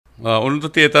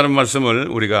오늘도 때에 따른 말씀을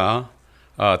우리가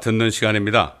듣는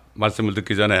시간입니다. 말씀을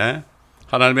듣기 전에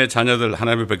하나님의 자녀들,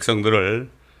 하나님의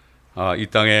백성들을 이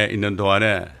땅에 있는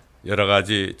동안에 여러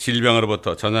가지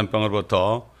질병으로부터,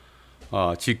 전염병으로부터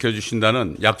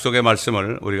지켜주신다는 약속의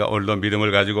말씀을 우리가 오늘도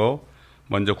믿음을 가지고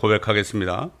먼저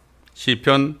고백하겠습니다.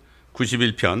 시편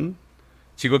 91편,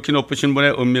 지극히 높으신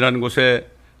분의 은밀한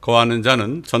곳에 거하는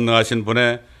자는 전능하신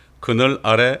분의 그늘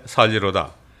아래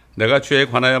살리로다. 내가 주에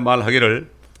관하여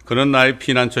말하기를 그는 나의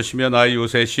피난처시며 나의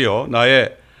요새시요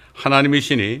나의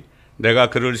하나님이시니 내가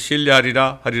그를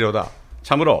신뢰하리라 하리로다.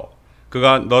 참으로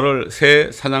그가 너를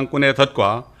새 사냥꾼의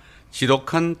덫과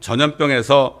지독한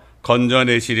전염병에서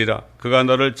건져내시리라. 그가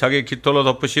너를 자기 깃털로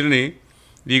덮으시리니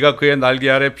네가 그의 날개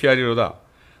아래 피하리로다.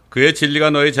 그의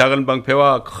진리가 너의 작은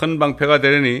방패와 큰 방패가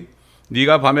되리니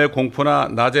네가 밤에 공포나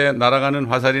낮에 날아가는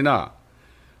화살이나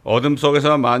어둠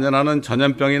속에서 만연하는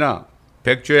전염병이나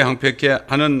백주에 항폐케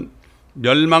하는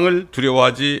멸망을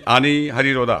두려워하지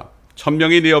아니하리로다.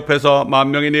 1000명이 네 옆에서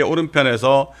 10,000명이 네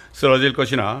오른편에서 쓰러질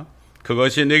것이나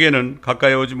그것이 네게는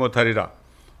가까이 오지 못하리라.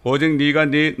 오직 네가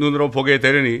네 눈으로 보게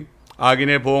되리니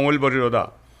악인의 보응을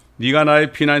버리로다. 네가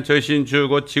나의 피난처이신 주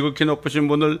곧 지극히 높으신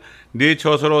분을 네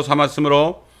처소로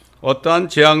삼았으므로 어떠한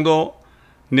재앙도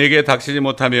네게 닥치지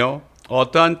못하며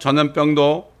어떠한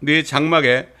전염병도 네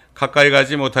장막에 가까이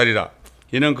가지 못하리라.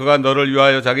 이는 그가 너를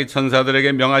위하여 자기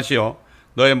천사들에게 명하시어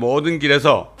너의 모든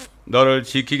길에서 너를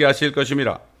지키게 하실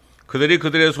것임이라. 그들이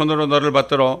그들의 손으로 너를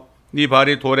받들어 네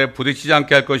발이 돌에 부딪히지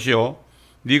않게 할 것이요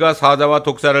네가 사자와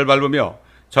독사를 밟으며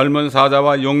젊은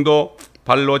사자와 용도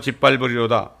발로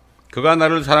짓밟으리로다. 그가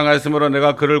나를 사랑하였으므로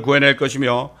내가 그를 구해낼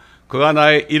것이며 그가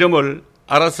나의 이름을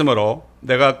알았으므로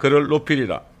내가 그를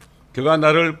높이리라. 그가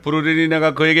나를 부르리니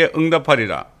내가 그에게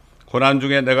응답하리라. 고난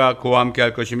중에 내가 그와 함께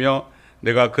할 것이며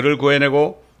내가 그를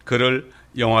구해내고 그를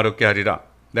영화롭게 하리라.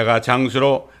 내가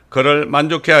장수로 그를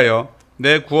만족케 하여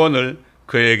내 구원을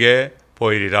그에게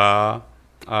보이리라.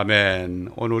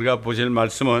 아멘. 오늘 우리가 보실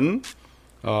말씀은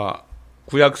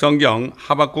구약 성경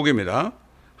하박국입니다.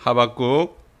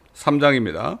 하박국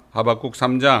 3장입니다. 하박국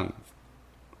 3장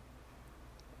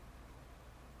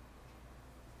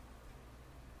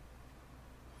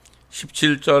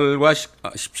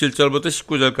 17절부터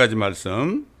 19절까지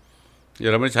말씀,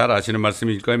 여러분이 잘 아시는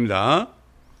말씀일 겁니다.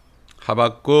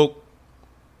 하박국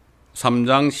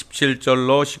 3장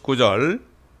 17절로 19절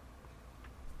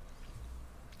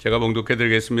제가 봉독해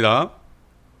드리겠습니다.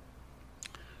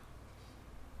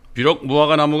 비록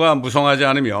무화과 나무가 무성하지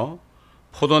않으며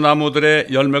포도나무들의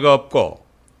열매가 없고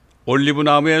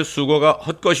올리브나무의 수고가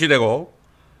헛것이 되고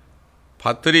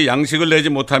밭들이 양식을 내지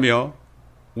못하며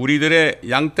우리들의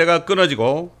양떼가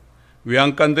끊어지고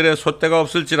외양간들의 솥대가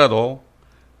없을지라도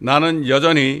나는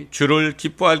여전히 주를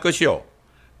기뻐할 것이요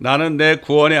나는 내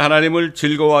구원의 하나님을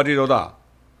즐거워하리로다.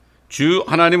 주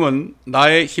하나님은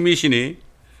나의 힘이시니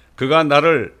그가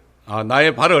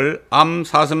나의 발을 암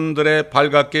사슴들의 발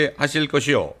같게 하실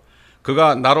것이요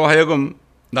그가 나로 하여금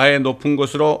나의 높은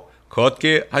곳으로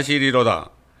걷게 하시리로다.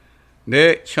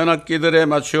 내 현악기들에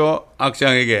맞추어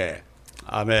악장에게.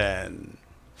 아멘.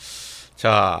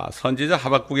 자, 선지자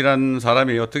하박국이라는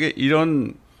사람이 어떻게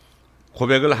이런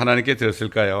고백을 하나님께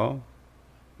드렸을까요?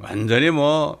 완전히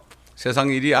세상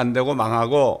일이 안 되고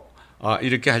망하고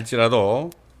이렇게 할지라도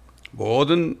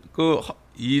모든 그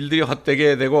일들이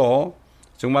헛되게 되고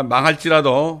정말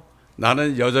망할지라도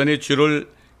나는 여전히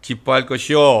주를 기뻐할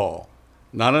것이요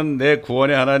나는 내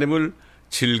구원의 하나님을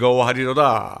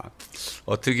즐거워하리로다.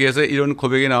 어떻게 해서 이런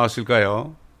고백이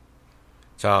나왔을까요?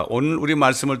 자, 오늘 우리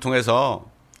말씀을 통해서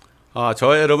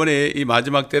저와 여러분이 이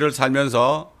마지막 때를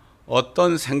살면서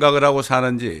어떤 생각을 하고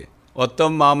사는지,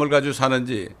 어떤 마음을 가지고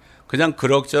사는지, 그냥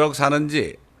그럭저럭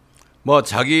사는지,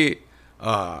 자기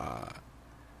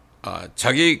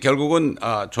결국은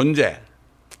존재,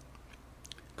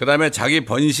 그 다음에 자기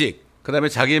번식, 그 다음에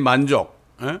자기 만족,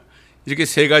 이렇게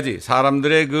세 가지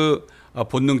사람들의 그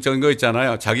본능적인 거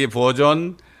있잖아요. 자기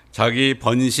보존, 자기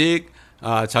번식,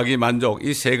 자기 만족,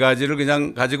 이 세 가지를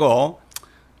그냥 가지고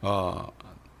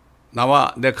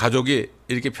나와 내 가족이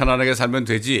이렇게 편안하게 살면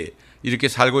되지 이렇게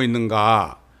살고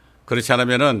있는가? 그렇지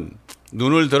않으면은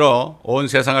눈을 들어 온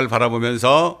세상을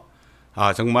바라보면서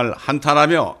정말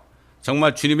한탄하며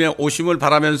정말 주님의 오심을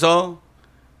바라면서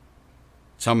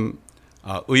참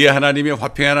의의 하나님이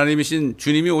화평의 하나님이신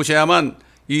주님이 오셔야만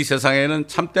이 세상에는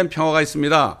참된 평화가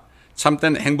있습니다.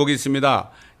 참된 행복이 있습니다.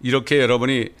 이렇게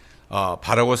여러분이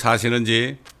바라고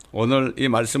사시는지 오늘 이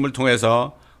말씀을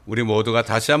통해서 우리 모두가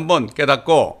다시 한번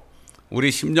깨닫고 우리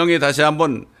심령이 다시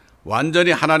한번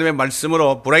완전히 하나님의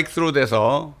말씀으로 브레이크스루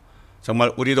돼서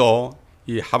정말 우리도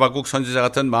이 하박국 선지자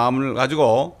같은 마음을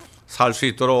가지고 살 수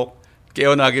있도록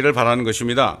깨어나기를 바라는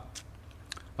것입니다.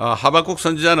 하박국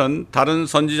선지자는 다른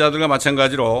선지자들과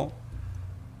마찬가지로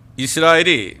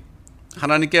이스라엘이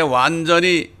하나님께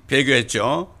완전히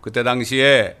배교했죠. 그때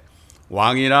당시에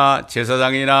왕이나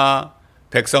제사장이나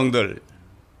백성들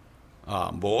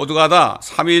모두가 다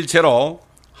삼위일체로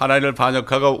하나님을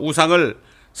반역하고 우상을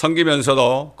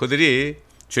섬기면서도 그들이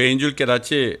죄인 줄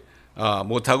깨닫지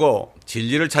못하고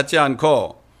진리를 찾지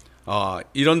않고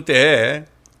이런 때에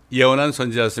예언한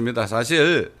선지자였습니다.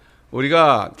 사실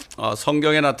우리가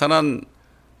성경에 나타난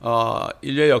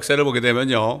인류의 역사를 보게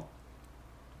되면요,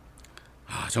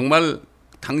 정말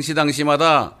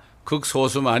당시마다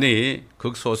극소수만이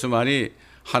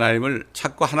하나님을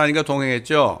찾고 하나님과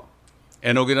동행했죠.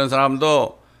 에녹이라는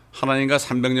사람도 하나님과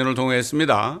 300년을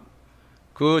동행했습니다.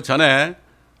 그 전에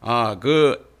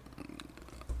그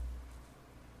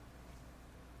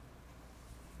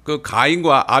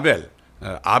가인과 아벨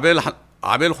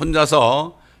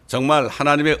혼자서 정말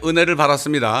하나님의 은혜를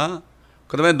받았습니다.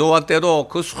 그 다음에 노아 때도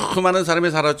그 수많은 사람이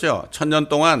살았죠. 1000년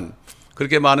동안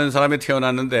그렇게 많은 사람이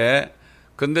태어났는데,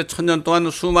 그런데 1000년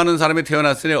동안 수많은 사람이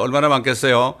태어났으니 얼마나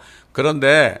많겠어요.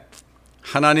 그런데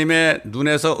하나님의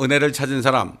눈에서 은혜를 찾은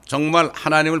사람, 정말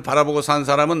하나님을 바라보고 산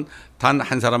사람은 단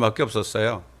한 사람밖에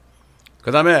없었어요.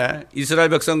 그 다음에 이스라엘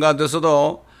백성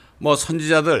가운데서도 뭐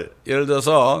선지자들, 예를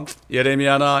들어서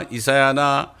예레미야나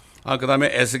이사야나 그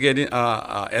다음에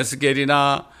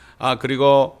에스겔이나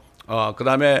그리고 그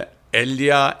다음에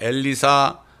엘리야,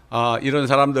 엘리사 이런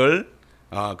사람들,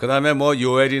 그 다음에 뭐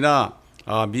요엘이나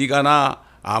미가나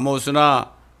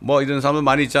아모스나 뭐 이런 사람들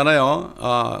많이 있잖아요.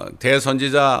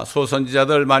 대선지자,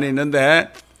 소선지자들 많이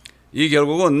있는데, 이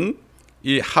결국은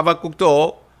이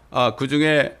하박국도 그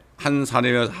중에 한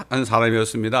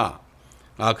사람이었습니다.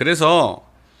 그래서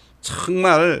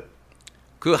정말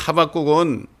그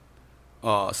하박국은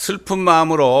슬픈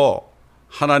마음으로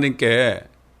하나님께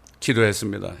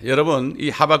기도했습니다. 여러분, 이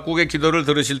하박국의 기도를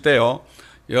들으실 때요,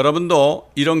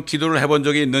 여러분도 이런 기도를 해본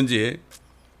적이 있는지,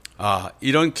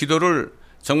 이런 기도를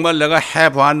정말 내가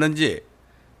해보았는지,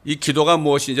 이 기도가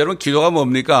무엇인지, 여러분 기도가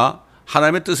뭡니까?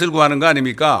 하나님의 뜻을 구하는 거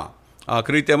아닙니까?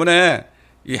 그렇기 때문에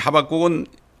이 하박국은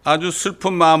아주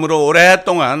슬픈 마음으로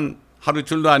오랫동안, 하루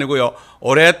이틀도 아니고요,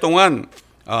 오랫동안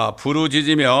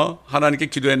부르짖으며 하나님께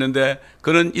기도했는데,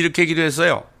 그는 이렇게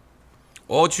기도했어요.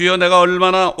 주여, 내가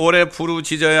얼마나 오래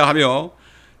부르짖어야 하며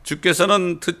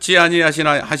주께서는 듣지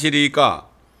아니하시리이까.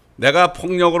 내가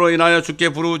폭력으로 인하여 주께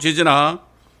부르짖으나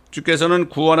주께서는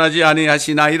구원하지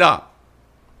아니하시나이다.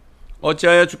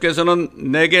 어찌하여 주께서는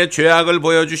내게 죄악을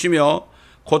보여주시며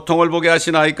고통을 보게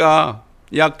하시나이까.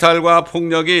 약탈과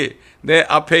폭력이 내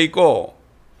앞에 있고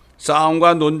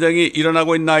싸움과 논쟁이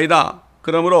일어나고 있나이다.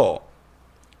 그러므로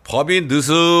법이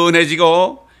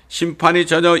느슨해지고 심판이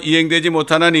전혀 이행되지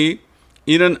못하나니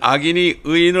이는 악인이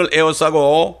의인을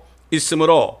에워싸고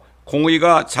있으므로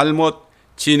공의가 잘못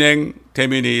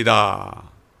진행됨이니이다.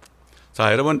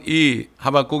 자, 여러분, 이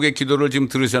하박국의 기도를 지금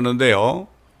들으셨는데요,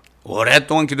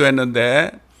 오랫동안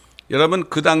기도했는데, 여러분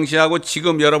그 당시하고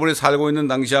지금 여러분이 살고 있는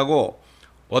당시하고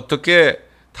어떻게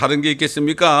다른 게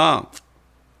있겠습니까?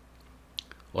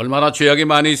 얼마나 죄악이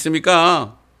많이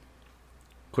있습니까?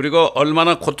 그리고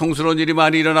얼마나 고통스러운 일이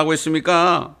많이 일어나고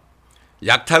있습니까?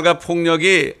 약탈과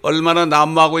폭력이 얼마나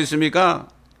난무하고 있습니까?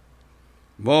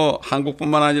 뭐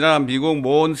한국뿐만 아니라 미국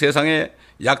모든 세상에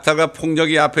약탈과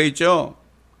폭력이 앞에 있죠.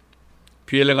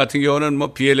 BLM 같은 경우는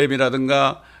뭐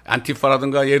BLM이라든가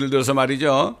안티파라든가 예를 들어서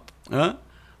말이죠.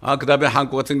 그 다음에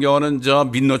한국 같은 경우는 저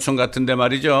민노총 같은데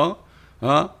말이죠.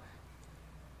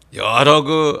 여러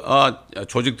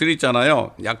조직들이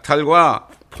있잖아요. 약탈과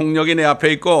폭력이 내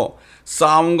앞에 있고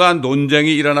싸움과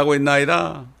논쟁이 일어나고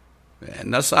있나이다.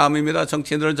 맨날 싸움입니다.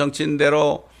 정치인들은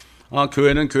정치인대로,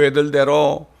 교회는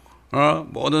교회들대로,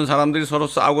 모든 사람들이 서로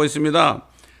싸우고 있습니다.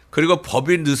 그리고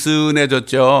법이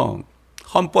느슨해졌죠.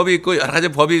 헌법이 있고 여러 가지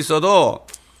법이 있어도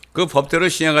그 법대로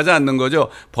시행하지 않는 거죠.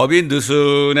 법이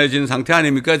느슨해진 상태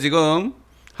아닙니까, 지금?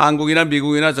 한국이나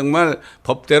미국이나 정말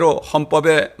법대로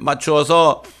헌법에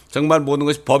맞추어서 정말 모든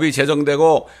것이 법이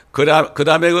제정되고 그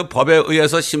다음에 그 법에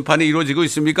의해서 심판이 이루어지고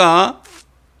있습니까?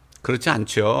 그렇지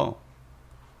않죠.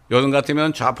 요즘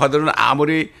같으면 좌파들은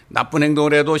아무리 나쁜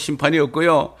행동을 해도 심판이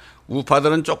없고요,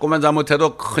 우파들은 조금만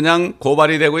잘못해도 그냥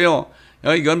고발이 되고요.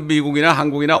 이건 미국이나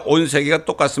한국이나 온 세계가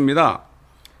똑같습니다.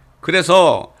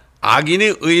 그래서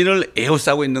악인이 의인을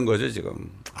에워싸고 있는 거죠, 지금.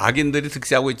 악인들이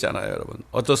득세하고 있잖아요, 여러분.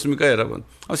 어떻습니까, 여러분?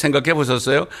 생각해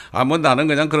보셨어요? 뭐 나는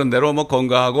그냥 그런 대로 뭐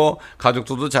건강하고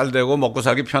가족들도 잘 되고 먹고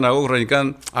살기 편하고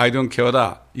그러니까 I don't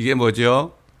care다. 이게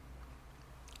뭐죠?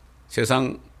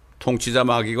 세상 통치자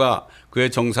마귀가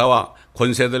그의 정사와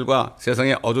권세들과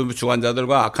세상의 어둠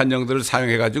주관자들과 악한 영들을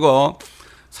사용해가지고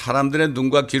사람들의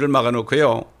눈과 귀를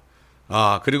막아놓고요,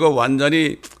 그리고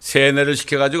완전히 세뇌를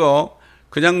시켜가지고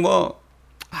그냥 뭐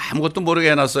아무것도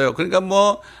모르게 해놨어요. 그러니까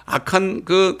뭐 악한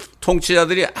그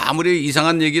통치자들이 아무리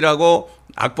이상한 얘기를 하고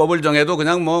악법을 정해도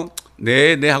그냥 뭐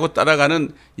네 하고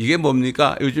따라가는, 이게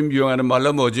뭡니까? 요즘 유행하는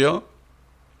말로 뭐죠?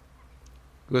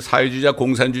 그 사회주의자,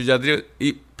 공산주의자들이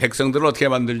이 백성들을 어떻게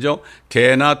만들죠?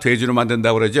 개나 돼지로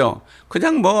만든다고 그러죠.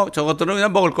 그냥 뭐 저것들은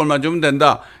그냥 먹을 것만 주면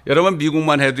된다. 여러분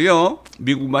미국만 해도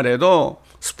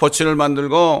스포츠를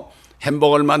만들고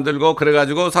햄버거를 만들고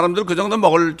그래가지고 사람들 그 정도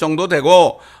먹을 정도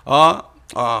되고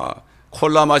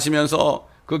콜라 마시면서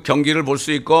그 경기를 볼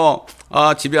수 있고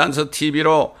집에 앉아서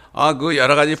TV로 그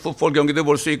여러 가지 풋볼 경기도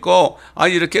볼 수 있고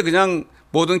이렇게 그냥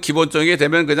모든 기본적인 게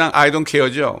되면 그냥 I don't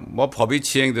care죠. 뭐 법이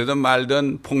시행되든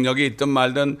말든 폭력이 있든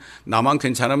말든 나만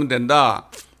괜찮으면 된다.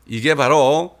 이게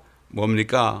바로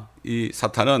뭡니까? 이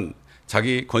사탄은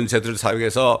자기 권세들을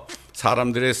사용해서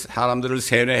사람들을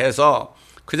세뇌해서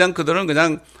그냥 그들은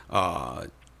그냥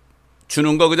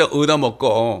주는 거 그냥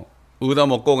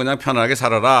얻어먹고 그냥 편하게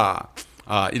살아라.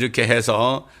 이렇게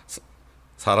해서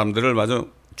사람들을 마저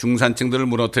중산층들을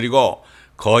무너뜨리고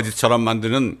거짓처럼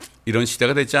만드는 이런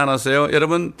시대가 됐지 않았어요?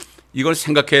 여러분 이걸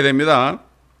생각해야 됩니다.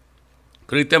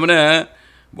 그렇기 때문에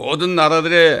모든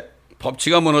나라들의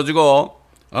법치가 무너지고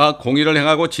공의를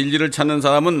행하고 진리를 찾는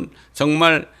사람은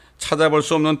정말 찾아볼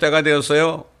수 없는 때가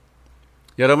되었어요.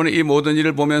 여러분은 이 모든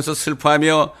일을 보면서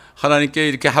슬퍼하며 하나님께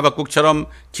이렇게 하박국처럼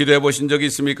기도해 보신 적이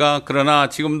있습니까? 그러나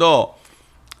지금도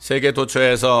세계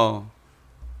도처에서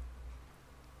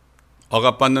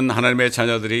억압받는 하나님의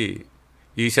자녀들이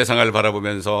이 세상을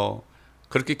바라보면서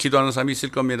그렇게 기도하는 사람이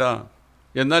있을 겁니다.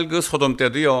 옛날 그 소돔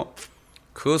때도요,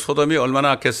 그 소돔이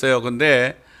얼마나 악했어요.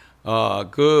 근데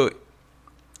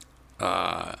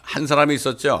한 사람이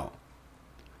있었죠.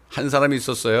 한 사람이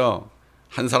있었어요.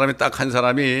 딱 한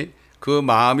사람이 그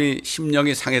마음이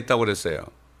심령이 상했다고 그랬어요.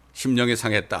 심령이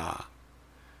상했다.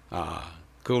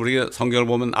 그 우리가 성경을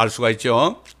보면 알 수가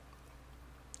있죠.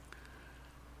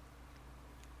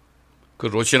 그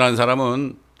롯이라는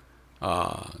사람은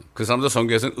그 사람도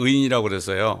성경에서는 의인이라고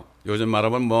그랬어요. 요즘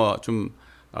말하면 뭐 좀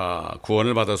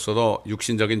구원을 받았어도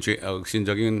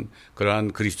육신적인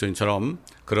그러한 그리스도인처럼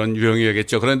그런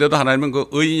유형이겠죠. 그런데도 하나님은 그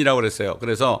의인이라고 그랬어요.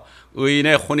 그래서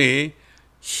의인의 혼이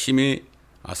심히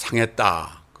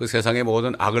상했다. 그 세상의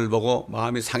모든 악을 보고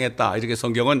마음이 상했다. 이렇게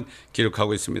성경은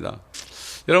기록하고 있습니다.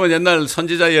 여러분 옛날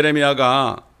선지자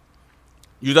예레미야가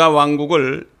유다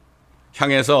왕국을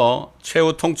향해서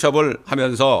최후 통첩을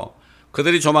하면서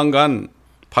그들이 조만간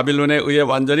바빌론에 의해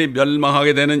완전히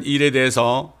멸망하게 되는 일에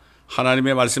대해서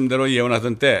하나님의 말씀대로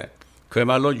예언하던 때,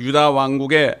 그야말로 유다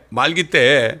왕국의 말기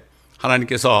때에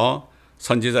하나님께서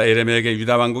선지자 예레미야에게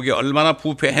유다 왕국이 얼마나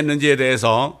부패했는지에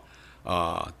대해서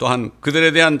또한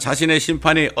그들에 대한 자신의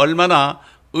심판이 얼마나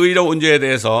의로운지에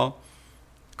대해서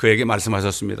그에게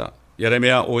말씀하셨습니다.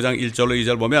 예레미야 5장 1절로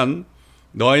 2절 보면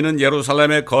너희는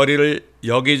예루살렘의 거리를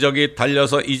여기저기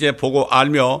달려서 이제 보고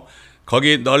알며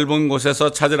거기 넓은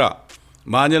곳에서 찾으라.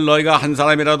 만일 너희가 한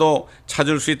사람이라도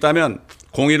찾을 수 있다면,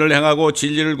 공의를 행하고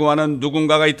진리를 구하는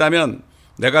누군가가 있다면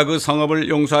내가 그 성읍을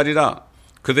용서하리라.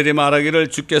 그들이 말하기를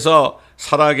주께서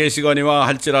살아계시거니와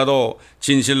할지라도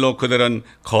진실로 그들은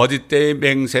거짓되이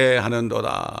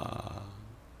맹세하는도다.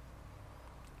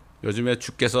 요즘에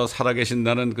주께서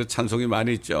살아계신다는 그 찬송이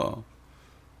많이 있죠.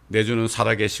 내 주는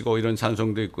살아계시고 이런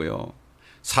찬송도 있고요.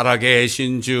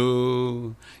 살아계신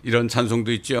주 이런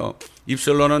찬송도 있죠.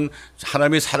 입술로는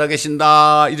하나님이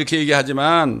살아계신다 이렇게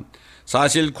얘기하지만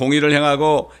사실 공의를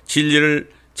행하고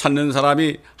진리를 찾는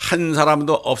사람이 한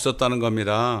사람도 없었다는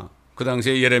겁니다. 그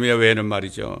당시에 예레미야 외에는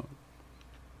말이죠.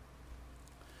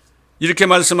 이렇게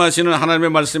말씀하시는 하나님의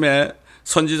말씀에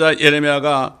선지자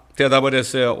예레미야가 대답을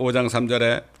했어요. 5장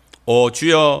 3절에 오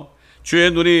주여, 주의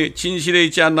눈이 진실에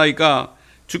있지 않나이까?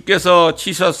 주께서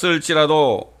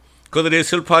치셨을지라도 그들이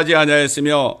슬퍼하지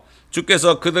아니하였으며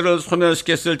주께서 그들을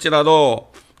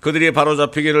소멸시켰을지라도 그들이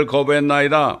바로잡히기를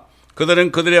거부했나이다.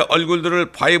 그들은 그들의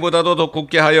얼굴들을 바위보다도 더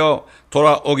굽게 하여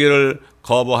돌아오기를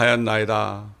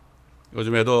거부하였나이다.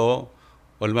 요즘에도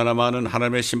얼마나 많은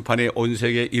하나님의 심판이 온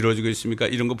세계에 이루어지고 있습니까?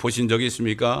 이런 거 보신 적이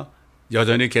있습니까?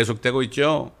 여전히 계속되고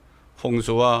있죠.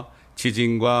 홍수와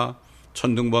지진과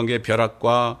천둥번개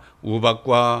벼락과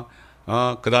우박과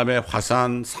그 다음에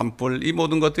화산, 산불, 이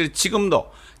모든 것들이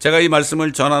지금도 제가 이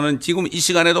말씀을 전하는 지금 이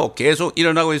시간에도 계속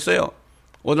일어나고 있어요.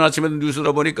 오늘 아침에도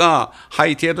뉴스로 보니까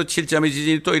하이티에도 7.2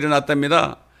 지진이 또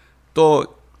일어났답니다. 또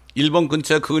일본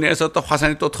근처 근해에서 또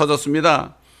화산이 또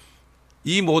터졌습니다.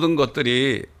 이 모든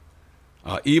것들이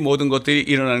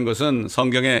일어나는 것은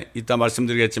성경에 있다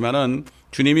말씀드리겠지만은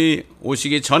주님이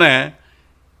오시기 전에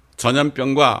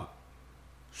전염병과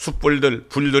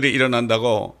숯불들이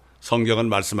일어난다고 성경은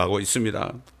말씀하고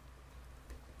있습니다.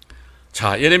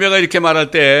 자, 예레미야가 이렇게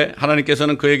말할 때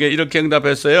하나님께서는 그에게 이렇게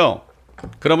응답했어요.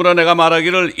 그러므로 내가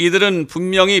말하기를 이들은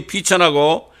분명히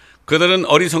비천하고 그들은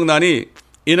어리석나니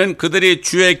이는 그들이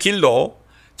주의 길도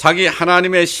자기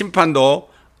하나님의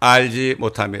심판도 알지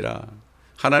못함이라.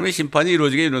 하나님의 심판이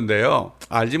이루어지게 이루는데요,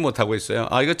 알지 못하고 있어요.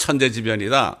 아, 이거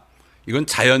천재지변이다, 이건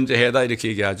자연재해다, 이렇게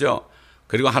얘기하죠.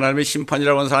 그리고 하나님의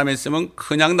심판이라고 하는 사람이 있으면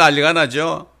그냥 난리가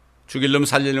나죠. 죽일 놈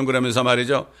살릴 놈 그러면서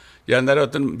말이죠. 옛날에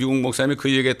어떤 미국 목사님이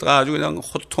그 얘기했다가 아주 그냥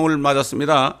호통을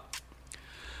맞았습니다.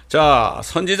 자,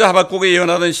 선지자 하박국이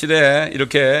예언하던 시대에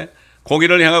이렇게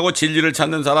공의를 행하고 진리를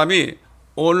찾는 사람이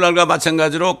오늘날과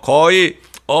마찬가지로 거의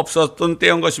없었던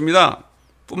때인 것입니다.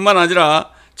 뿐만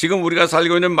아니라 지금 우리가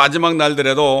살고 있는 마지막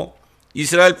날들에도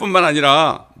이스라엘뿐만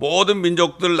아니라 모든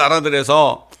민족들,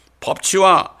 나라들에서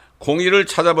법치와 공의를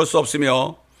찾아볼 수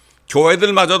없으며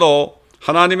교회들마저도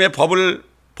하나님의 법을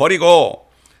버리고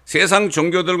세상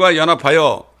종교들과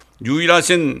연합하여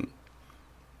유일하신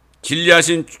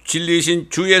진리이신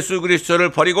주 예수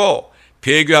그리스도를 버리고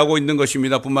배교하고 있는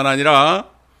것입니다. 뿐만 아니라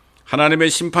하나님의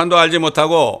심판도 알지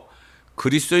못하고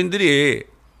그리스도인들이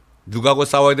누구하고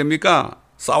싸워야 됩니까?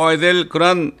 싸워야 될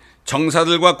그러한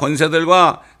정사들과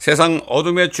권세들과 세상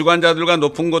어둠의 주관자들과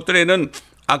높은 곳들에 있는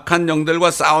악한 영들과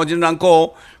싸우지는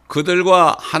않고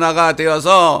그들과 하나가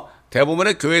되어서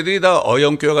대부분의 교회들이 다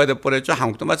어영교회가 되어버렸죠.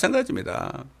 한국도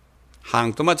마찬가지입니다.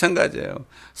 한국도 마찬가지예요.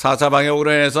 4차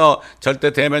방역으로 인해서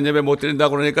절대 대면 예배 못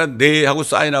드린다고 그러니까 네 하고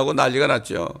사인하고 난리가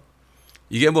났죠.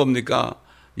 이게 뭡니까?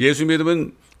 예수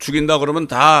믿으면 죽인다 그러면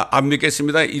다 안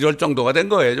믿겠습니다, 이럴 정도가 된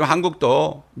거예요.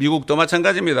 한국도, 미국도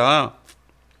마찬가지입니다.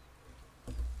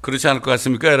 그렇지 않을 것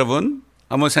같습니까, 여러분?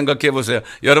 한번 생각해 보세요.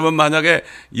 여러분 만약에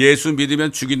예수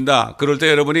믿으면 죽인다, 그럴 때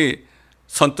여러분이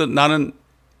선뜻 나는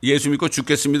예수 믿고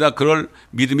죽겠습니다, 그럴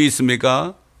믿음이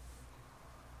있습니까?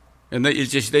 옛날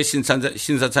일제시대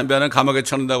신사참배하는 감옥에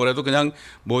쳐넣는다고 해도 그냥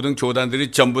모든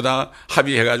교단들이 전부 다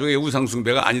합의해가지고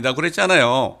우상숭배가 아니다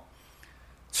그랬잖아요.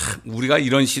 참, 우리가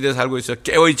이런 시대에 살고 있어요.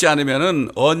 깨어있지 않으면은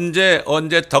언제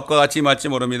덕과 같이 임할지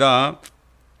모릅니다.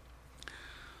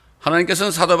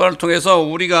 하나님께서는 사도 바울을 통해서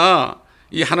우리가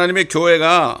이 하나님의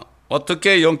교회가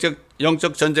어떻게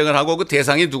영적 전쟁을 하고 그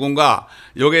대상이 누군가,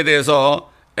 여기에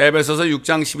대해서 에베소서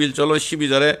 6장 11절로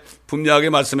 12절에 분명하게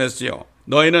말씀했어요.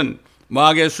 너희는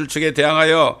마귀의 술책에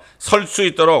대항하여 설 수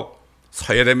있도록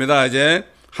서야 됩니다. 이제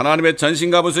하나님의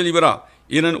전신갑옷을 입으라.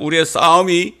 이는 우리의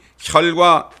싸움이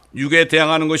혈과 육에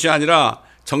대항하는 것이 아니라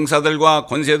정사들과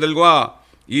권세들과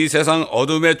이 세상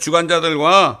어둠의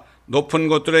주관자들과 높은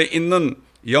곳들에 있는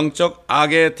영적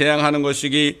악에 대항하는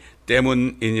것이기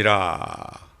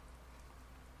때문이니라.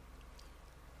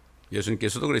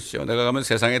 예수님께서도 그랬죠. 내가 가면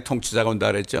세상에 통치자가 온다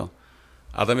그랬죠.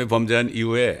 아담이 범죄한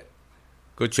이후에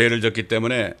그 죄를 졌기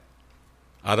때문에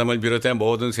아담을 비롯해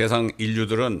모든 세상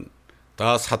인류들은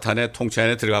다 사탄의 통치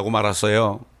안에 들어가고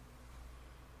말았어요.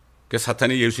 그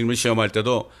사탄이 예수님을 시험할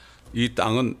때도 이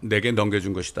땅은 내게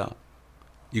넘겨준 것이다,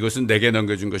 이것은 내게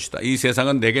넘겨준 것이다, 이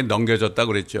세상은 내게 넘겨졌다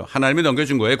그랬죠. 하나님이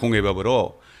넘겨준 거예요,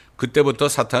 공회법으로. 그때부터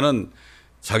사탄은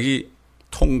자기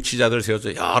통치자들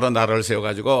세웠죠. 여러 나라를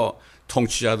세워가지고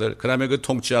통치자들, 그 다음에 그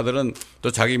통치자들은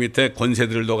또 자기 밑에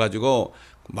권세들을 둬가지고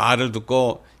말을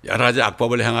듣고 여러 가지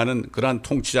악법을 행하는 그러한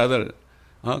통치자들,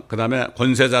 그 다음에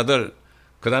권세자들,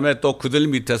 그 다음에 또 그들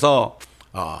밑에서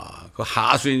그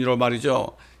하수인으로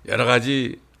말이죠, 여러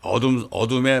가지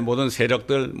어둠의 모든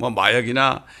세력들, 뭐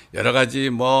마약이나 여러 가지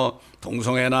뭐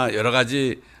동성애나 여러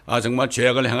가지 정말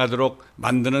죄악을 행하도록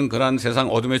만드는 그러한 세상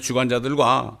어둠의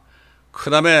주관자들과,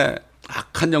 그 다음에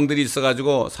악한 영들이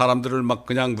있어가지고 사람들을 막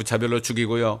그냥 무차별로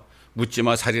죽이고요,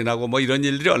 묻지마 살인하고 뭐 이런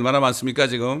일들이 얼마나 많습니까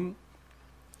지금.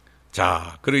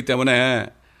 자, 그렇기 때문에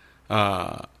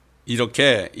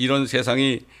이렇게 이런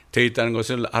세상이 되어 있다는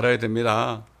것을 알아야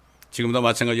됩니다. 지금도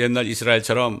마찬가지, 옛날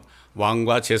이스라엘처럼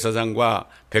왕과 제사장과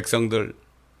백성들,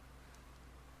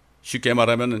 쉽게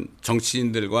말하면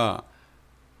정치인들과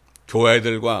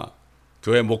교회들과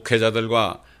교회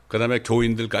목회자들과 그 다음에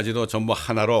교인들까지도 전부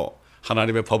하나로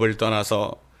하나님의 법을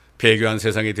떠나서 배교한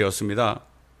세상이 되었습니다.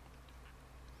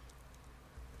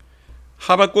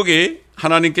 하박국이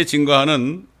하나님께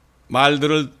증거하는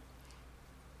말들을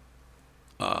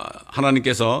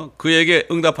하나님께서 그에게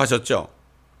응답하셨죠.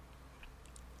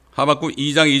 하박국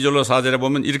 2장 2절로 4절에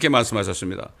보면 이렇게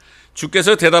말씀하셨습니다.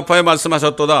 주께서 대답하여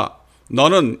말씀하셨도다.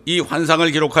 너는 이 환상을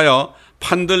기록하여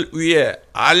판들 위에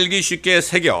알기 쉽게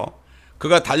새겨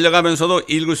그가 달려가면서도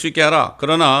읽을 수 있게 하라.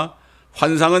 그러나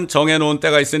환상은 정해놓은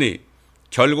때가 있으니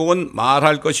결국은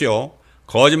말할 것이요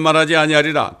거짓말하지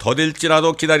아니하리라.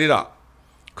 더딜지라도 기다리라.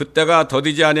 그때가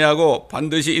더디지 아니하고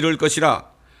반드시 이룰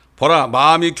것이라. 보라,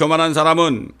 마음이 교만한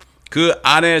사람은 그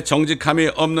안에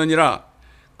정직함이 없느니라.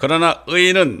 그러나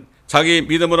의인은 자기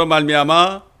믿음으로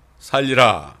말미암아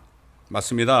살리라.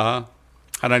 맞습니다.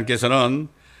 하나님께서는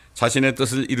자신의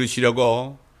뜻을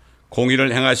이루시려고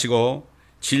공의를 행하시고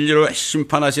진리로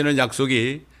심판하시는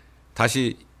약속이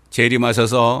다시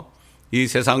재림하셔서 이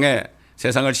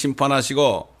세상을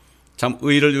심판하시고 참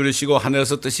의를 이루시고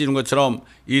하늘에서 뜻이 이룬 것처럼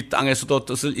이 땅에서도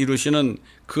뜻을 이루시는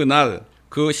그날,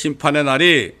 그 심판의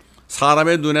날이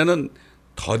사람의 눈에는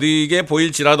더디게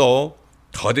보일지라도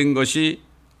더딘 것이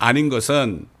아닌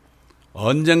것은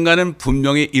언젠가는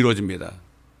분명히 이루어집니다.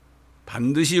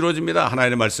 반드시 이루어집니다.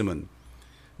 하나님의 말씀은.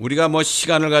 우리가 뭐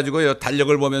시간을 가지고요,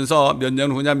 달력을 보면서 몇 년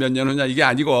후냐 이게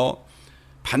아니고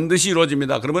반드시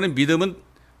이루어집니다. 그러면 믿음은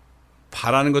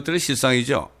바라는 것들의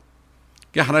실상이죠.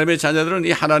 하나님의 자녀들은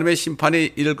이 하나님의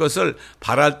심판이 이를 것을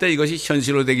바랄 때 이것이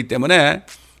현실로 되기 때문에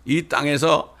이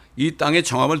땅에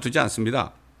정함을 두지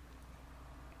않습니다.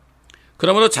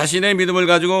 그러므로 자신의 믿음을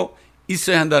가지고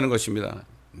있어야 한다는 것입니다.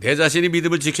 내 자신이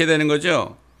믿음을 지켜야 되는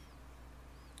거죠.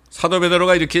 사도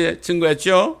베드로가 이렇게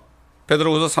증거했죠.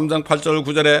 베드로후서 3장 8절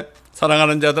 9절에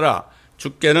사랑하는 자들아,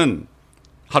 주께는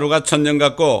하루가 천년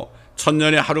같고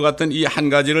천년이 하루 같은 이 한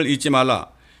가지를 잊지 말라.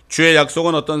 주의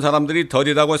약속은 어떤 사람들이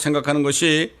더디다고 생각하는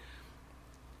것이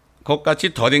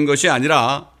것같이 더딘 것이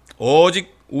아니라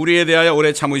오직 우리에 대하여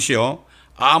오래 참으시어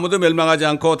아무도 멸망하지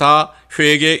않고 다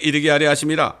회개에 이르게 하려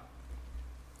하심이라.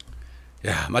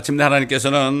 마침내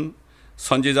하나님께서는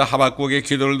선지자 하박국의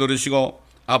기도를 들으시고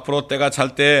앞으로 때가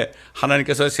찰 때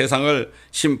하나님께서 세상을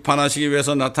심판하시기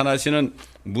위해서 나타나시는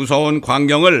무서운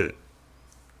광경을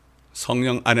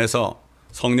성령 안에서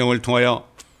성령을 통하여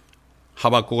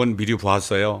하박국은 미리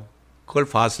보았어요. 그걸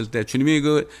봤을 때 주님이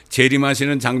그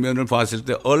재림하시는 장면을 봤을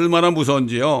때 얼마나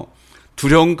무서운지요.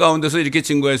 두려움 가운데서 이렇게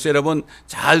증거했어요. 여러분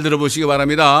잘 들어보시기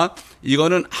바랍니다.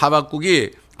 이거는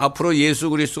하박국이 앞으로 예수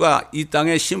그리스도가 이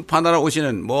땅에 심판하러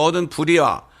오시는 모든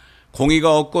불의와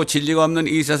공의가 없고 진리가 없는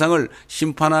이 세상을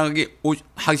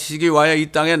심판하시기 위하여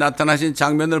이 땅에 나타나신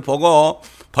장면을 보고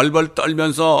벌벌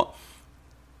떨면서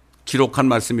기록한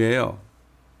말씀이에요.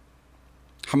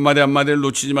 한마디 한마디를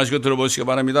놓치지 마시고 들어보시기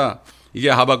바랍니다. 이게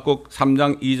하박국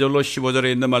 3장 2절로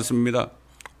 15절에 있는 말씀입니다.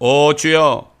 오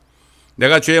주여,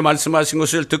 내가 주의 말씀하신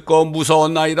것을 듣고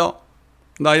무서웠나이다.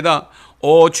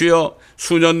 오 주여,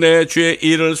 수년 내에 주의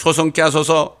일을 소성케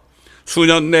하소서.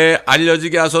 수년 내에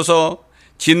알려지게 하소서.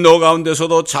 진노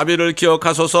가운데서도 자비를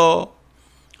기억하소서.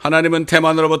 하나님은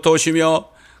태만으로부터 오시며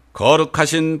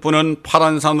거룩하신 분은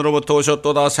파란 산으로부터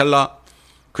오셨도다. 셀라.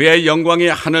 그의 영광이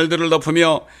하늘들을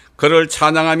덮으며 그를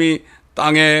찬양함이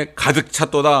땅에 가득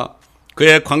찼도다.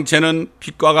 그의 광채는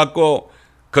빛과 같고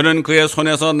그는 그의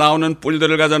손에서 나오는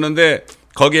뿔들을 가졌는데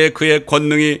거기에 그의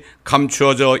권능이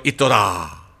감추어져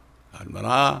있도다.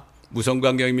 얼마나 무서운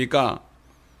광경입니까?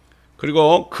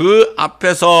 그리고 그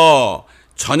앞에서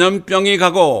전염병이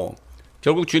가고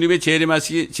결국 주님이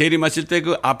재림하실 때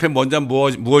그 앞에 먼저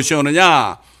무엇이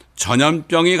오느냐?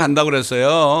 전염병이 간다고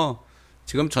그랬어요.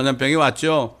 지금 전염병이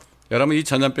왔죠. 여러분 이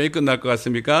전염병이 끝날 것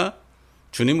같습니까?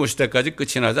 주님 오실 때까지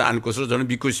끝이 나지 않을 것으로 저는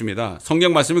믿고 있습니다.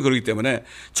 성경 말씀이 그렇기 때문에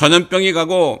전염병이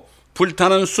가고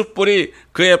불타는 숯불이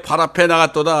그의 발 앞에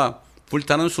나갔도다.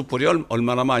 불타는 숯불이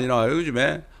얼마나 많이 나와요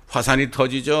요즘에. 화산이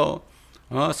터지죠.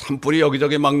 산불이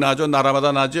여기저기 막 나죠.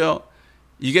 나라마다 나죠.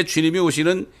 이게 주님이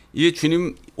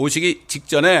주님 오시기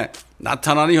직전에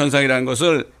나타나는 현상이라는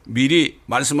것을 미리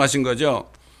말씀하신 거죠.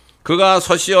 그가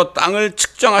서시어 땅을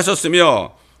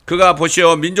측정하셨으며 그가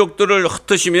보시어 민족들을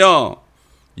흩으시며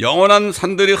영원한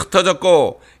산들이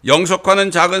흩어졌고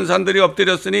영속하는 작은 산들이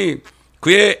엎드렸으니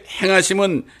그의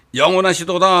행하심은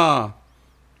영원하시도다.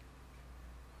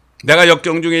 내가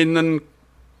역경 중에 있는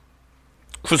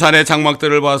구산의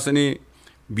장막들을 보았으니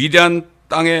미디안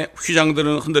땅의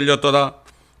휘장들은 흔들렸도다.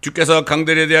 주께서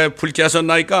강들에 대하여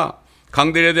불쾌하셨나이까?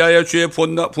 강들에 대하여 주의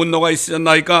분노가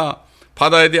있으셨나이까?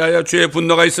 바다에 대하여 주의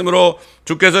분노가 있으므로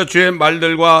주께서 주의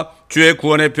말들과 주의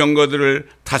구원의 병거들을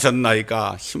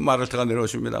타셨나이까? 흰말을 타가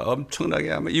내려오십니다. 엄청나게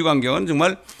하면 이 광경은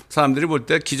정말 사람들이 볼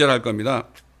때 기절할 겁니다.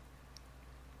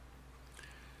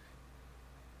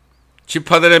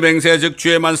 지파들의 맹세 즉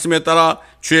주의 말씀에 따라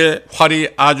주의 활이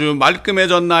아주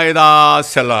말끔해졌나이다.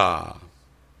 셀라.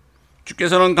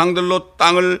 주께서는 강들로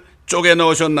땅을 쪼개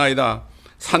넣으셨나이다.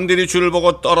 산들이 주를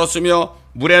보고 떨었으며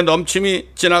물의 넘침이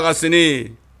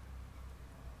지나갔으니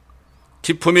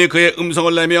기품이 그의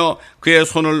음성을 내며 그의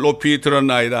손을 높이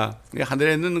들었나이다.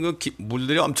 하늘에 있는 그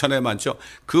물들이 엄청나게 많죠.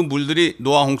 그 물들이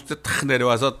노아 홍수 때 탁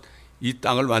내려와서 이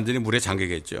땅을 완전히 물에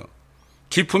잠기겠죠.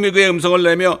 기품이 그의 음성을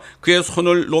내며 그의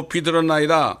손을 높이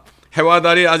들었나이다. 해와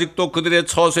달이 아직도 그들의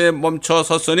처소에 멈춰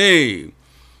섰으니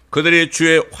그들이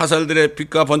주의 화살들의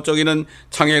빛과 번쩍이는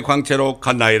창의 광채로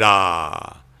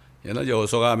갔나이다. 옛날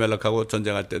여호수아가 아말렉하고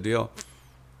전쟁할 때도요.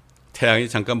 태양이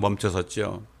잠깐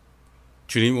멈춰섰죠.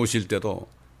 주님이 오실 때도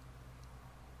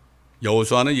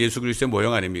여호수아는 예수 그리스도의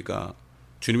모형 아닙니까?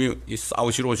 주님이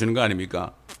싸우시러 오시는 거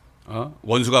아닙니까?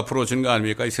 원수가 앞으로 오시는 거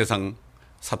아닙니까? 이 세상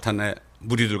사탄의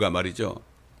무리들과 말이죠.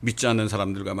 믿지 않는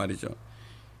사람들과 말이죠.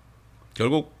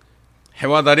 결국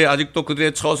해와 달이 아직도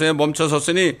그들의 처소에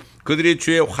멈춰섰으니 그들이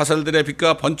주의 화살들의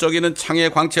빛과 번쩍이는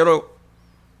창의 광채로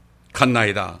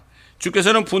갔나이다.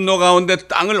 주께서는 분노 가운데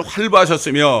땅을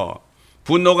활보하셨으며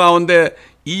분노 가운데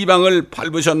이방을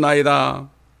밟으셨나이다.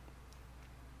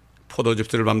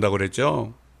 포도즙들을 밟는다고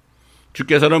그랬죠.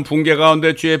 주께서는 붕괴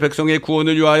가운데 주의 백성의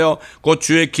구원을 위하여 곧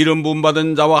주의 기름 부음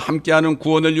받은 자와 함께하는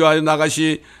구원을 위하여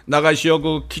나가시어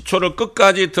그 기초를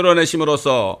끝까지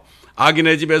드러내심으로써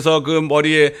악인의 집에서 그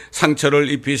머리에 상처를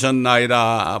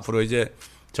입히셨나이다. 앞으로 이제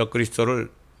적그리스도를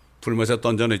불못에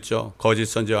던져냈죠. 거짓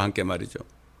선지자와 함께 말이죠.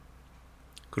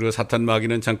 그리고 사탄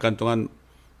마귀는 잠깐 동안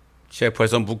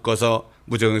체포해서 묶어서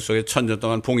무저갱 속에 천년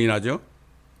동안 봉인하죠.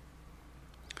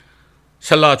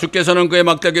 셀라. 주께서는 그의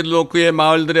막대기들로 그의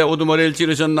마을들의 우두머리를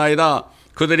찌르셨나이다.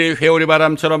 그들이 회오리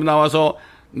바람처럼 나와서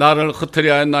나를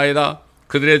흩트려 하였나이다.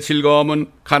 그들의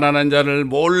즐거움은 가난한 자를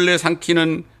몰래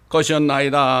삼키는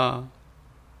것이었나이다.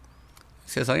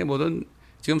 세상의 모든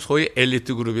지금 소위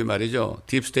엘리트 그룹이 말이죠.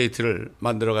 딥스테이트를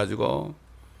만들어가지고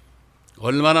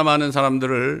얼마나 많은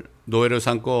사람들을 노예로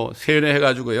삼고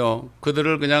세뇌해가지고요.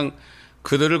 그들을 그냥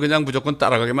무조건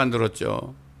따라가게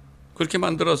만들었죠. 그렇게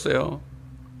만들었어요.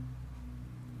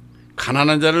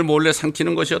 가난한 자를 몰래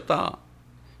삼키는 것이었다.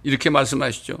 이렇게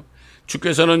말씀하시죠.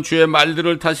 주께서는 주의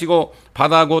말들을 타시고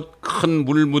바다 곧 큰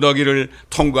물무더기를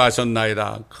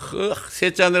통과하셨나이다. 그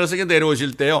셋째 하늘에서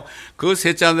내려오실 때요. 그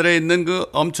셋째 하늘에 있는 그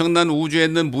엄청난 우주에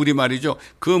있는 물이 말이죠.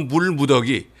 그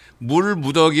물무더기를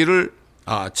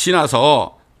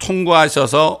지나서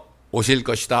통과하셔서 오실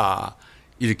것이다.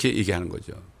 이렇게 얘기하는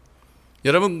거죠.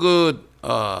 여러분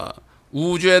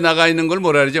우주에 나가 있는 걸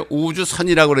뭐라 그러죠?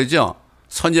 우주선이라고 그러죠.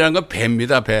 선이라는 건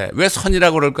배입니다. 배. 왜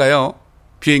선이라고 그럴까요?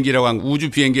 비행기라고 한 우주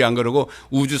비행기 안 그러고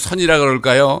우주선이라고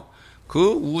그럴까요? 그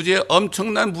우주에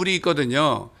엄청난 물이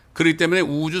있거든요. 그렇기 때문에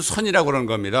우주선이라고 그러는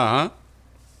겁니다.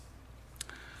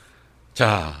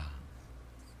 자,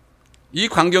 이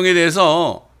광경에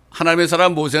대해서 하나님의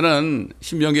사람 모세는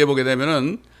신명기에 보게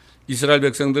되면은 이스라엘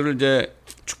백성들을 이제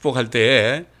축복할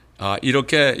때에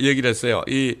이렇게 얘기를 했어요.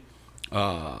 이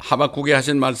하박국에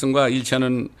하신 말씀과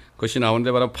일치하는 것이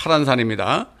나오는데 바로 파란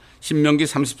산입니다. 신명기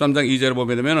 33장 2절을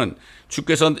보게 되면은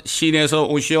주께서 시내에서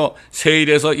오시어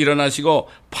세일에서 일어나시고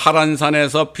파란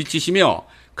산에서 비치시며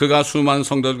그가 수많은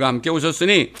성도들과 함께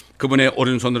오셨으니 그분의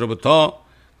오른손으로부터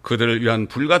그들을 위한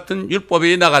불같은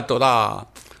율법이 나갔도다.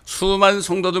 수많은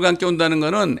성도들과 함께 온다는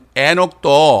것은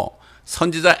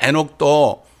선지자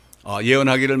에녹도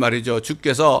예언하기를 말이죠.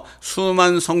 주께서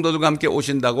수많은 성도들과 함께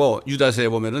오신다고 유다서에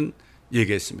보면은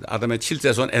얘기했습니다. 아담의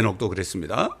 7세손 에녹도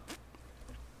그랬습니다.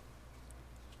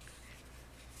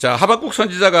 자, 하박국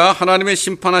선지자가 하나님의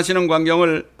심판하시는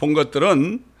광경을 본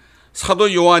것들은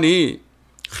사도 요한이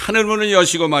하늘문을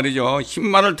여시고 말이죠.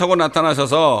 흰만을 타고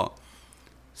나타나셔서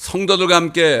성도들과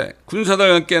함께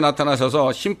군사들과 함께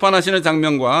나타나셔서 심판하시는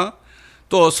장면과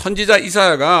또 선지자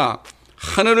이사야가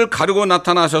하늘을 가르고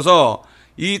나타나셔서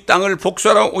이 땅을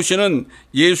복수하러 오시는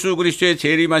예수 그리스도의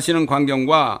재림하시는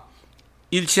광경과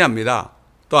일치합니다.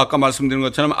 또 아까 말씀드린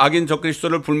것처럼 악인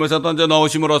적그리스도를 불못에 던져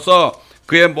넣으심으로써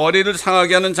그의 머리를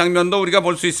상하게 하는 장면도 우리가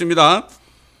볼 수 있습니다.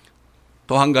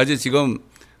 또 한 가지 지금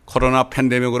코로나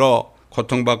팬데믹으로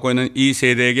고통받고 있는 이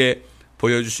세대에게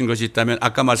보여주신 것이 있다면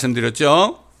아까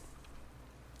말씀드렸죠.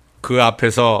 그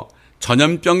앞에서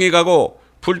전염병이 가고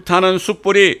불타는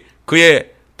숯불이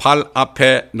그의 발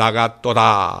앞에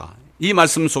나갔도다. 이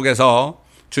말씀 속에서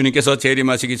주님께서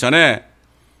재림하시기 전에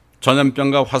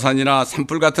전염병과 화산이나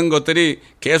산불 같은 것들이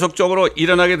계속적으로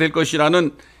일어나게 될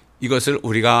것이라는 이것을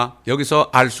우리가 여기서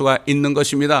알 수가 있는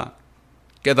것입니다.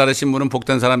 깨달으신 분은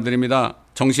복된 사람들입니다.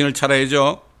 정신을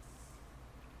차려야죠.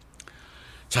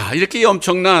 자, 이렇게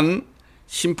엄청난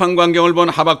심판 광경을 본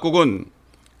하박국은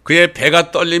그의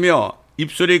배가 떨리며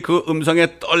입술이 그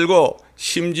음성에 떨고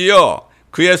심지어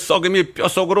그의 썩음이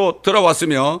뼛속으로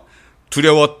들어왔으며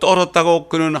두려워 떨었다고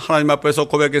그는 하나님 앞에서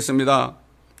고백했습니다.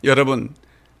 여러분,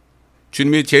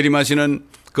 주님이 재림하시는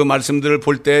그 말씀들을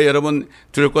볼 때 여러분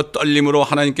두렵고 떨림으로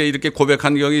하나님께 이렇게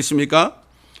고백한 경이 있습니까?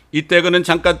 이때 그는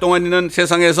잠깐 동안 있는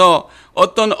세상에서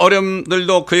어떤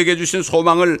어려움들도 그에게 주신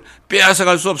소망을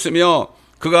빼앗아갈 수 없으며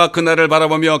그가 그날을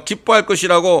바라보며 기뻐할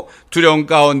것이라고 두려움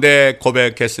가운데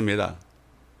고백했습니다.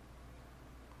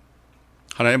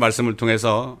 하나님의 말씀을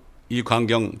통해서 이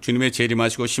광경, 주님의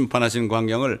재림하시고 심판하시는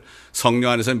광경을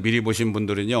성령 안에서 미리 보신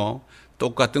분들은요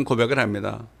똑같은 고백을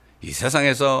합니다. 이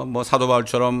세상에서 사도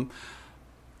바울처럼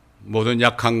모든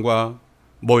약함과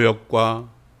모욕과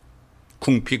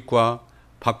궁핍과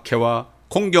박해와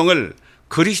공경을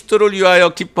그리스도를 위하여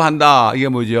기뻐한다. 이게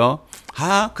뭐죠?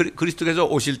 그리스도께서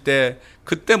오실 때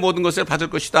그때 모든 것을 받을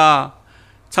것이다.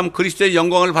 참 그리스도의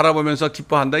영광을 바라보면서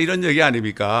기뻐한다. 이런 얘기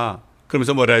아닙니까?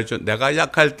 그러면서 뭐라 했죠? 내가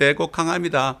약할 때 꼭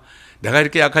강합니다. 내가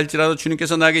이렇게 약할지라도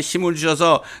주님께서 나에게 힘을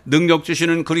주셔서 능력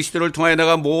주시는 그리스도를 통하여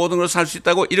내가 모든 걸 살 수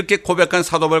있다고 이렇게 고백한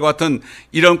사도벌 같은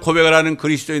이런 고백을 하는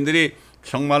그리스도인들이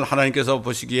정말 하나님께서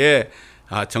보시기에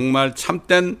정말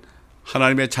참된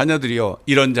하나님의 자녀들이요,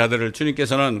 이런 자들을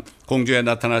주님께서는 공중에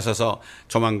나타나셔서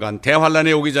조만간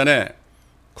대환란이 오기 전에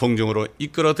공중으로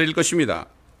이끌어 드릴 것입니다.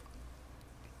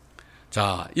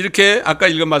 자, 이렇게 아까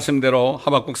읽은 말씀대로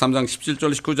하박국 3장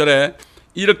 17절 19절에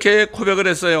이렇게 고백을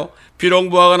했어요. 비록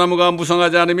무화과나무가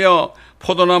무성하지 않으며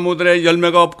포도나무들의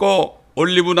열매가 없고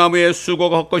올리브나무의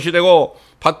수고가 헛것이 되고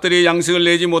밭들이 양식을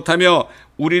내지 못하며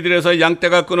우리들에서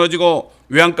양떼가 끊어지고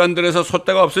외양간들에서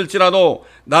솥대가 없을지라도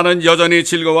나는 여전히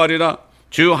즐거워하리라.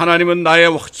 주 하나님은 나의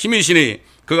힘이시니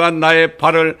그가 나의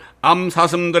발을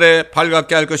암사슴들의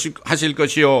발같게 하실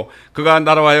것이요 그가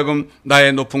나로 하여금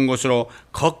나의 높은 곳으로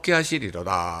걷게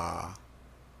하시리로다.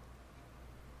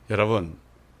 여러분,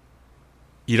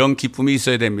 이런 기쁨이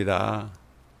있어야 됩니다.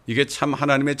 이게 참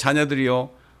하나님의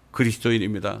자녀들이요,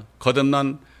 그리스도인입니다.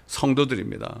 거듭난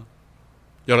성도들입니다.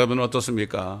 여러분은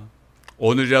어떻습니까?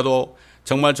 오늘이라도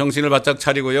정말 정신을 바짝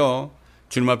차리고요,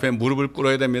 주님 앞에 무릎을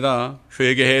꿇어야 됩니다.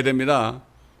 회개해야 됩니다.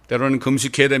 때로는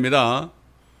금식해야 됩니다.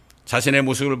 자신의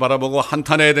모습을 바라보고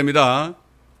한탄해야 됩니다.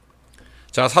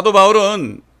 자, 사도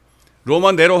바울은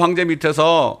로마 네로 황제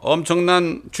밑에서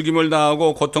엄청난 죽임을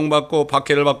당하고 고통받고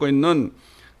박해를 받고 있는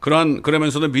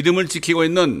그러면서도 믿음을 지키고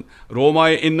있는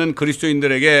로마에 있는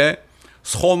그리스도인들에게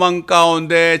소망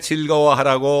가운데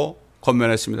즐거워하라고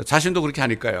권면했습니다. 자신도 그렇게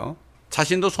하니까요.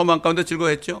 자신도 소망 가운데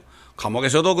즐거워했죠.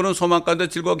 감옥에서도 그런 소망 가운데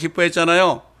즐거워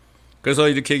기뻐했잖아요. 그래서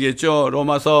이렇게 얘기했죠.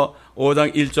 로마서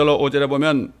 5장 1절로 5절에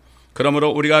보면 그러므로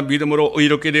우리가 믿음으로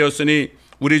의롭게 되었으니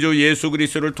우리 주 예수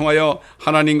그리스도를 통하여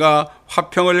하나님과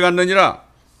화평을 갖느니라.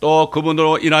 또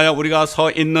그분으로 인하여 우리가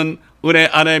서 있는 은혜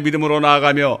안에 믿음으로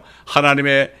나아가며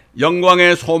하나님의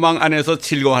영광의 소망 안에서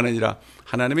즐거워하느니라.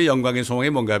 하나님의 영광의 소망이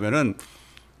뭔가 하면은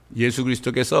예수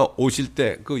그리스도께서 오실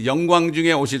때, 그 영광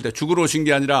중에 오실 때, 죽으러 오신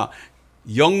게 아니라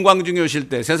영광 중에 오실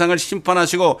때, 세상을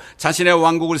심판하시고 자신의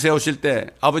왕국을 세우실 때,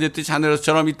 아버지 뜻이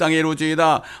하늘에서처럼 이 땅에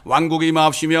이루어지이다. 왕국이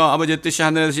임하옵시며 아버지 뜻이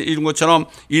하늘에서 이룬 것처럼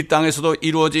이 땅에서도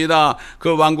이루어지이다.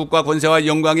 그 왕국과 권세와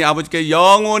영광이 아버지께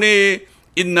영원히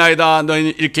있나이다.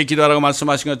 너희는 이렇게 기도하라고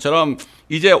말씀하신 것처럼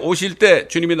이제 오실 때,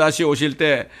 주님이 다시 오실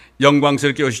때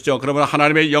영광스럽게 오시죠. 그러면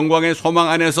하나님의 영광의 소망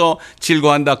안에서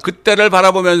즐거워한다. 그때를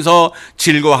바라보면서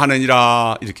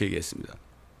즐거워하느니라. 이렇게 얘기했습니다.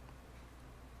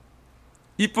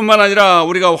 이뿐만 아니라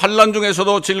우리가 환난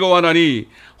중에서도 즐거워하나니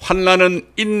환난은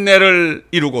인내를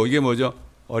이루고, 이게 뭐죠?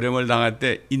 어려움을 당할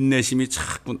때 인내심이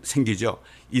자꾸 생기죠.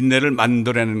 인내를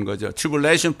만들어내는 거죠.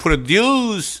 Tribulation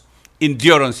produce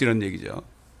endurance, 이런 얘기죠.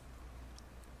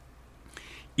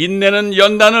 인내는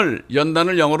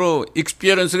연단을 영어로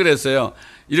experience 그랬어요.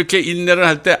 이렇게 인내를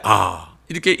할 때,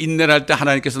 이렇게 인내를 할 때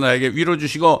하나님께서 나에게 위로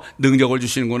주시고 능력을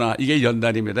주시는구나. 이게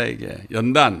연단입니다. 이게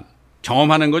연단,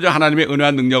 경험하는 거죠. 하나님의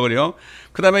은혜와 능력을요.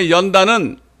 그 다음에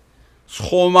연단은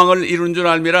소망을 이룬 줄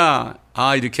알미라.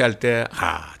 이렇게 할 때,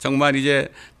 정말 이제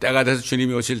때가 돼서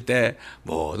주님이 오실 때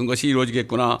모든 것이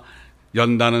이루어지겠구나.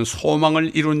 연단은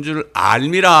소망을 이룬 줄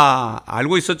알미라.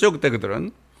 알고 있었죠, 그때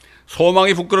그들은.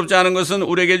 소망이 부끄럽지 않은 것은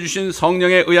우리에게 주신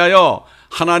성령에 의하여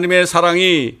하나님의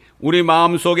사랑이 우리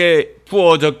마음속에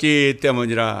부어졌기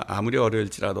때문이라. 아무리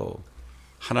어려울지라도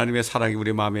하나님의 사랑이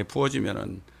우리 마음에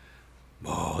부어지면은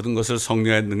모든 것을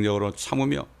성령의 능력으로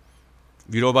참으며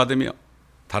위로받으며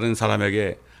다른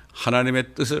사람에게 하나님의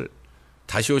뜻을,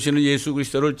 다시 오시는 예수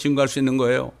그리스도를 증거할 수 있는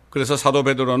거예요. 그래서 사도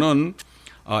베드로는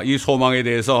이 소망에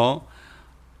대해서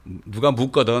누가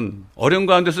묻거든 어려운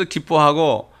가운데서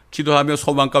기뻐하고 기도하며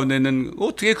소망 가운데 있는,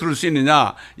 어떻게 그럴 수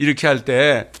있느냐, 이렇게 할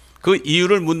때 그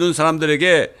이유를 묻는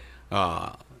사람들에게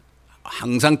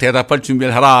항상 대답할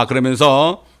준비를 하라.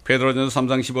 그러면서 베드로전서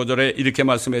 3장 15절에 이렇게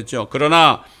말씀했죠.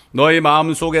 그러나 너희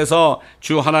마음속에서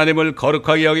주 하나님을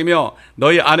거룩하게 여기며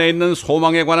너희 안에 있는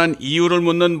소망에 관한 이유를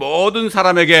묻는 모든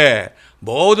사람에게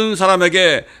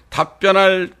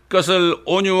답변할 것을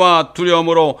온유와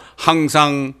두려움으로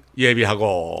항상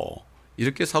예비하고,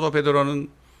 이렇게 사도 베드로는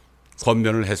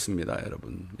권면을 했습니다.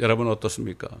 여러분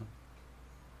어떻습니까?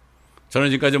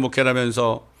 저는 지금까지 목회를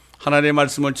하면서 하나님의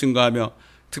말씀을 증거하며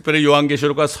특별히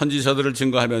요한계시록과 선지자들을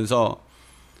증거하면서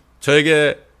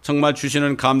저에게 정말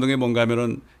주시는 감동이 뭔가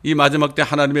하면은 이 마지막 때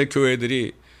하나님의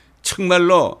교회들이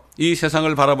정말로 이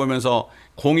세상을 바라보면서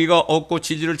공의가 없고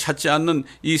진리를 찾지 않는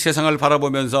이 세상을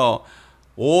바라보면서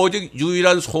오직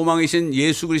유일한 소망이신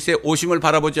예수 그리스도의 오심을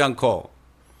바라보지 않고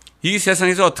이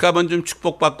세상에서 어떻게 하면 좀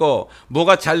축복받고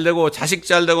뭐가 잘되고 자식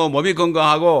잘되고 몸이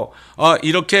건강하고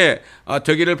이렇게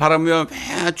되기를 바라며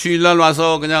매 주일날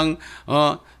와서 그냥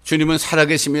주님은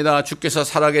살아계십니다, 주께서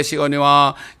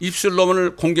살아계시거니와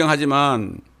입술로만을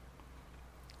공경하지만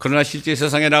그러나 실제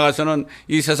세상에 나가서는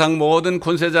이 세상 모든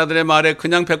권세자들의 말에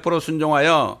그냥 100%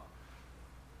 순종하여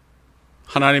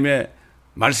하나님의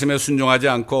말씀에 순종하지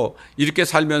않고 이렇게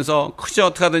살면서 그저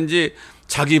어떻게 하든지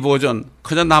자기 보존,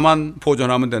 그저 나만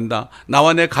보존하면 된다,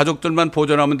 나와 내 가족들만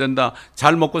보존하면 된다,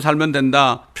 잘 먹고 살면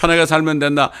된다, 편하게 살면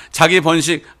된다, 자기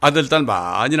번식 아들 딸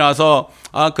많이 낳아서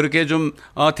그렇게 좀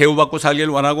대우받고 살길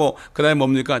원하고, 그 다음에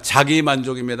뭡니까? 자기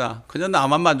만족입니다. 그저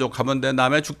나만 만족하면 돼,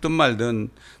 남의 죽든 말든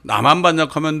나만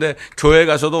만족하면 돼, 교회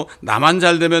가서도 나만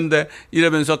잘 되면 돼,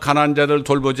 이러면서 가난한 자들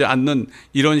돌보지 않는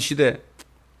이런 시대,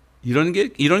 이런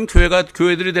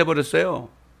교회들이 돼버렸어요.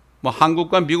 뭐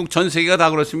한국과 미국 전 세계가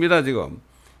다 그렇습니다. 지금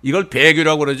이걸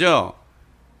배교라고 그러죠.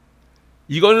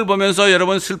 이걸 보면서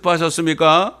여러분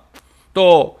슬퍼하셨습니까?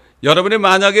 또 여러분이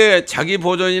만약에 자기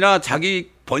보존이나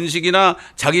자기 번식이나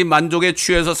자기 만족에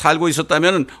취해서 살고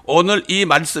있었다면 오늘 이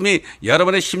말씀이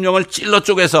여러분의 심령을 찔러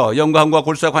쪼개서, 영광과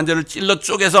골수와 관절을 찔러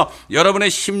쪼개서 여러분의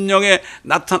심령에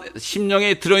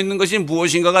들어있는 것이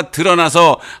무엇인가가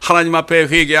드러나서 하나님 앞에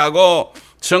회개하고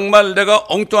정말 내가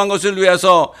엉뚱한 것을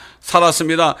위해서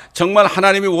살았습니다, 정말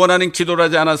하나님이 원하는 기도를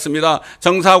하지 않았습니다,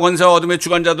 정사 권세와 어둠의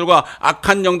주관자들과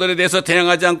악한 영들에 대해서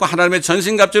대항하지 않고 하나님의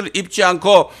전신갑주를 입지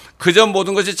않고 그저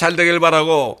모든 것이 잘 되길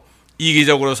바라고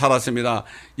이기적으로 살았습니다.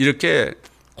 이렇게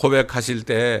고백하실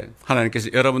때 하나님께서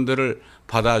여러분들을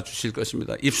받아주실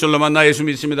것입니다. 입술로만 나 예수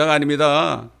믿습니다가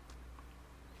아닙니다.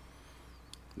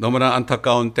 너무나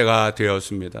안타까운 때가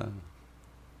되었습니다.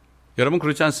 여러분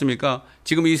그렇지 않습니까?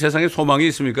 지금 이 세상에 소망이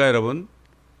있습니까, 여러분?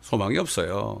 소망이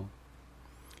없어요.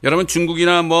 여러분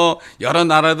중국이나 뭐 여러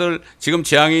나라들, 지금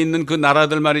재앙이 있는 그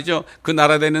나라들 말이죠. 그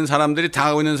나라에 있는 사람들이,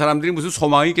 당하고 있는 사람들이 무슨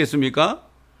소망이 있겠습니까?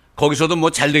 거기서도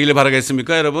뭐 잘 되기를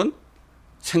바라겠습니까, 여러분?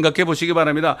 생각해 보시기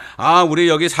바랍니다. 우리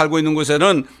여기 살고 있는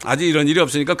곳에는 아직 이런 일이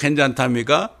없으니까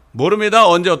괜찮답니까? 모릅니다.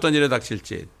 언제 어떤 일이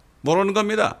닥칠지 모르는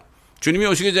겁니다. 주님이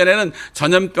오시기 전에는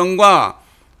전염병과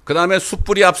그 다음에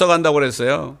숯불이 앞서간다고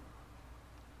그랬어요.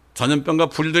 전염병과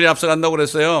불들이 앞서간다고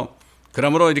그랬어요.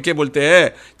 그러므로 이렇게 볼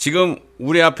때 지금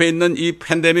우리 앞에 있는 이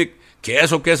팬데믹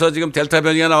계속해서 지금 델타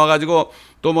변이가 나와가지고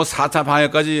또 뭐 4차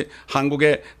방역까지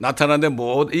한국에 나타나는데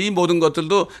이 모든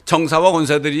것들도 정사와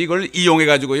권세들이 이걸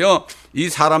이용해가지고요, 이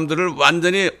사람들을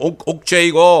완전히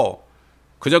옥죄이고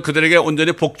그저 그들에게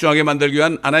온전히 복종하게 만들기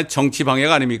위한 하나의 정치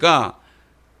방역 아닙니까?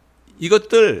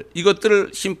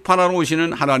 이것들을 심판하러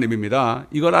오시는 하나님입니다.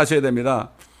 이걸 아셔야 됩니다.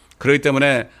 그렇기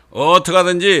때문에 어떻게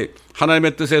하든지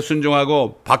하나님의 뜻에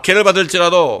순종하고 박해를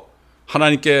받을지라도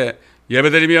하나님께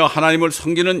예배드리며 하나님을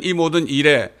섬기는 이 모든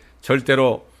일에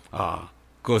절대로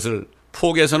그것을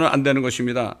포기해서는 안 되는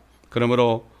것입니다.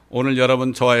 그러므로 오늘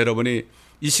저와 여러분이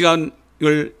이 시간을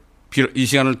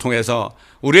통해서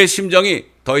우리의 심정이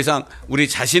더 이상 우리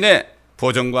자신의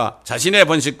보존과 자신의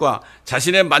번식과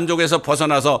자신의 만족에서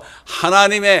벗어나서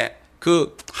하나님의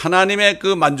그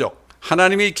만족,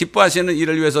 하나님이 기뻐하시는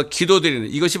일을 위해서 기도드리는,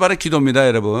 이것이 바로 기도입니다,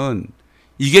 여러분.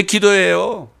 이게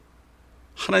기도예요.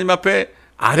 하나님 앞에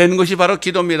아뢰는 것이 바로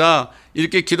기도입니다.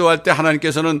 이렇게 기도할 때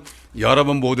하나님께서는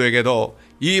여러분 모두에게도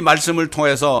이 말씀을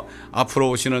통해서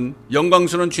앞으로 오시는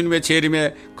영광스러운 주님의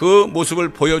재림의 그 모습을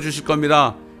보여주실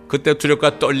겁니다. 그때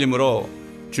두렵과 떨림으로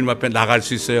주님 앞에 나갈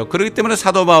수 있어요. 그렇기 때문에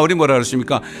사도 바울이 뭐라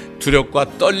그랬습니까?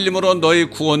 두렵과 떨림으로 너희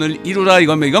구원을 이루라.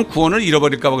 이건 구원을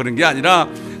잃어버릴까 봐 그런 게 아니라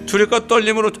두렵과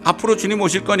떨림으로 앞으로 주님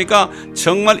오실 거니까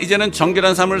정말 이제는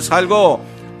정결한 삶을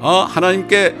살고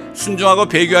하나님께 순종하고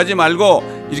배교하지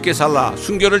말고 이렇게 살라.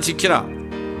 순교를 지키라.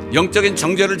 영적인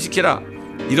정죄를 지키라.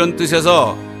 이런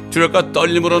뜻에서 두렵과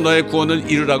떨림으로 너의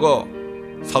구원을 이루라고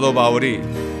사도 바울이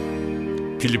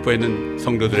빌립보에 있는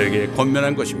성도들에게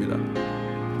권면한 것입니다.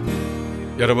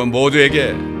 여러분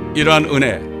모두에게 이러한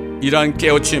은혜, 이러한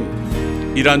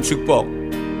깨우침, 이러한 축복,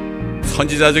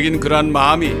 선지자적인 그러한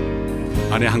마음이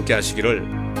안에 함께 하시기를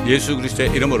예수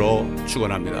그리스도의 이름으로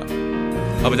축원합니다.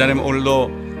 아버지 하나님,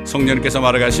 오늘도 성령님께서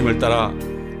말하심을 따라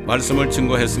말씀을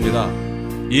증거했습니다.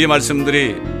 이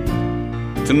말씀들이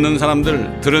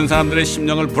들은 사람들의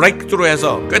심령을 브레이크트로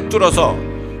해서 꿰뚫어서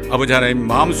아버지 하나님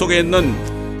마음속에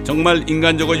있는 정말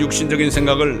인간적으로 육신적인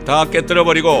생각을 다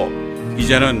깨뜨려버리고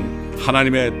이제는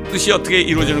하나님의 뜻이 어떻게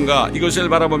이루어지는가 이것을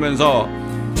바라보면서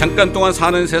잠깐 동안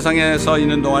사는 세상에서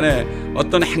있는 동안에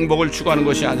어떤 행복을 추구하는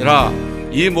것이 아니라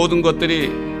이 모든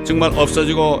것들이 정말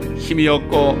없어지고 힘이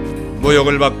없고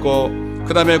모욕을 받고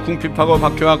그 다음에 궁핍하고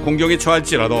박해와 공경에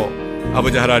처할지라도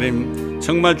아버지 하나님,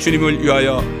 정말 주님을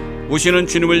위하여 오시는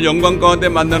주님을 영광 가운데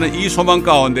만나는 이 소망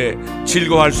가운데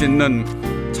즐거워할 수 있는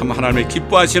참 하나님의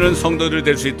기뻐하시는 성도들이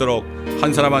될 수 있도록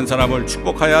한 사람 한 사람을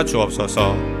축복하여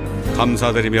주옵소서.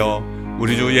 감사드리며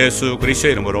우리 주 예수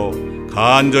그리스도의 이름으로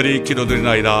간절히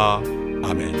기도드리나이다.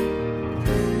 아멘.